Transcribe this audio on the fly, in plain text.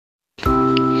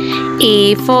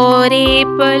A for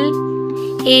apple,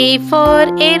 A for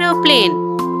aeroplane.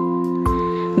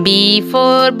 B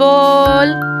for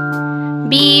ball,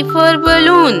 B for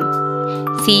balloon.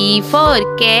 C for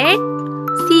cat,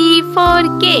 C for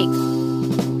cake.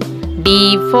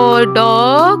 D for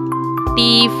dog,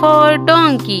 D for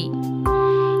donkey.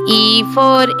 E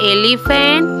for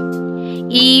elephant,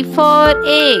 E for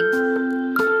egg.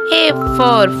 F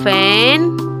for fan,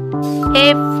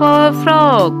 F for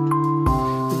frog.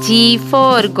 G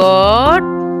for God,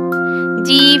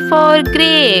 G for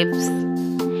grapes.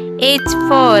 H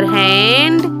for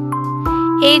hand,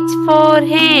 H for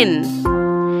hen.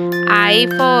 I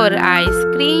for ice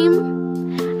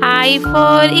cream, I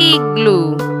for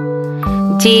igloo.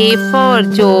 J for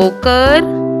joker,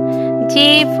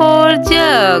 J for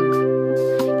jug.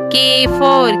 K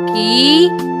for key,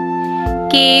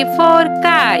 K for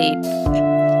kite.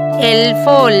 L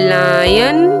for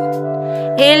lion,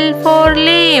 L for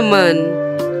lemon.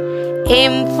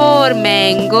 M for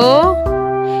mango,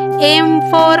 M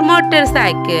for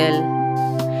motorcycle.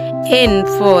 N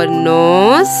for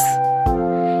nose,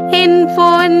 N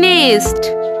for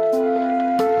nest.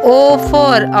 O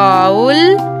for owl,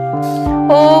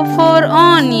 O for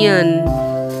onion.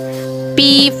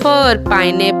 P for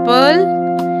pineapple,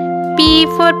 P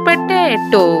for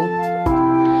potato.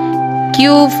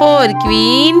 Q for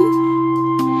queen,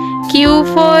 Q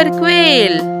for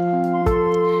quail.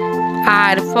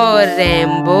 R for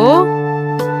rainbow,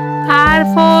 R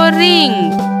for ring.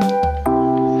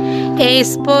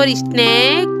 S for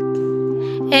snake,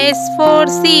 S for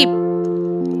sheep.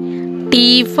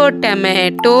 T for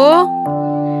tomato,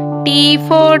 T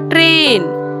for train.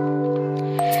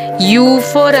 U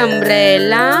for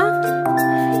umbrella,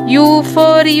 U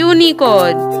for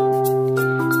unicorn.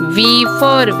 V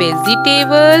for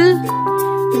vegetable,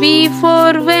 V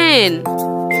for van.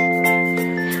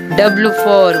 W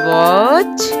for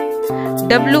watch,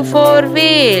 W for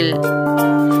whale.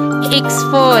 X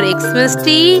for Xmas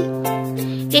tree,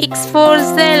 X for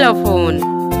xylophone.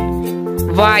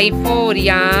 Y for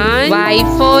yarn, Y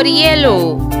for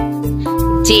yellow.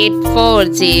 Z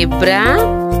for zebra,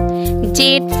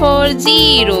 Z for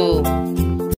zero.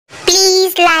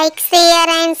 Please like, share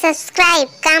and subscribe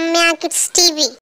Kamya Kids TV.